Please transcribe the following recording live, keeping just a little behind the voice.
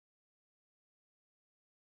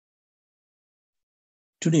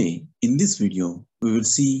Today, in this video, we will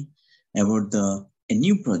see about a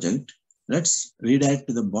new project. Let's redirect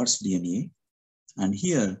to the botsDNA, and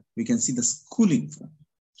here we can see the school info.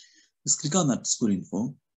 Just click on that school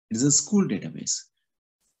info. It is a school database.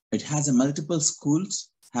 It has a multiple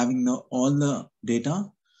schools having all the data.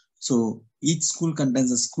 So each school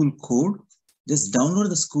contains a school code. Just download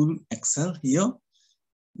the school Excel here.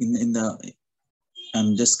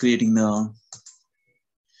 I'm just creating the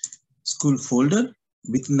school folder.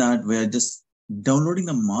 Within that, we are just downloading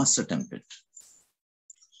the master template.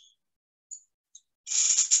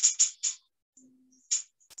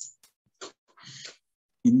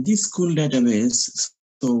 In this school database,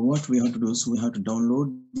 so what we have to do is we have to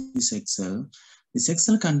download this Excel. This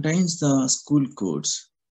Excel contains the school codes.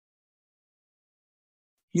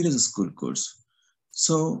 Here is the school codes.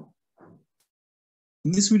 So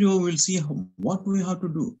in this video, we'll see what we have to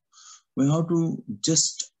do. We have to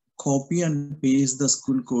just copy and paste the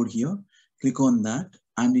school code here. Click on that,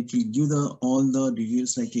 and it will give all the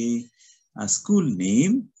details like a school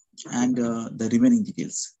name and the remaining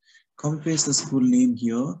details. Copy paste the school name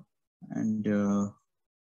here, and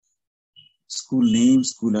school name,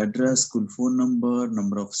 school address, school phone number,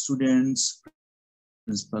 number of students,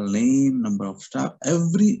 principal name, number of staff.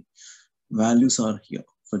 Every values are here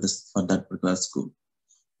for that particular school.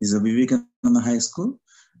 This is a Vivekananda High School.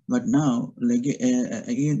 But now, like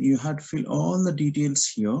again, you have to fill all the details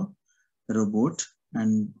here, the robot,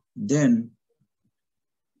 and then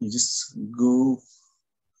you just go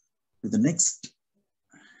to the next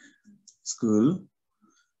school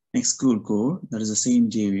code, that is the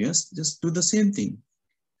St. Xavier's. Just do the same thing.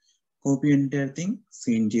 Copy entire thing,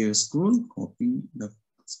 St. Xavier's school, copy the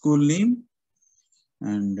school name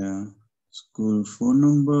and school phone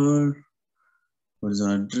number. What is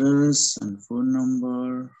the address and phone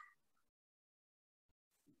number?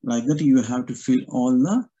 Like that, you have to fill all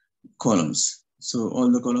the columns. So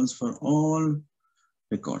all the columns for all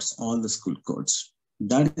records, all the school codes.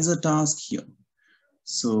 That is a task here.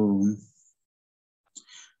 So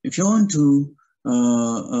if you want to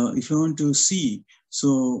see,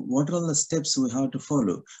 so what are the steps we have to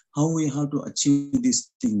follow, how we have to achieve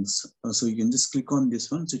these things. So you can just click on this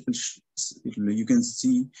one. So you can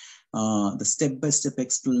see the step-by-step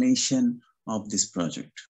explanation of this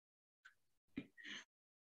project.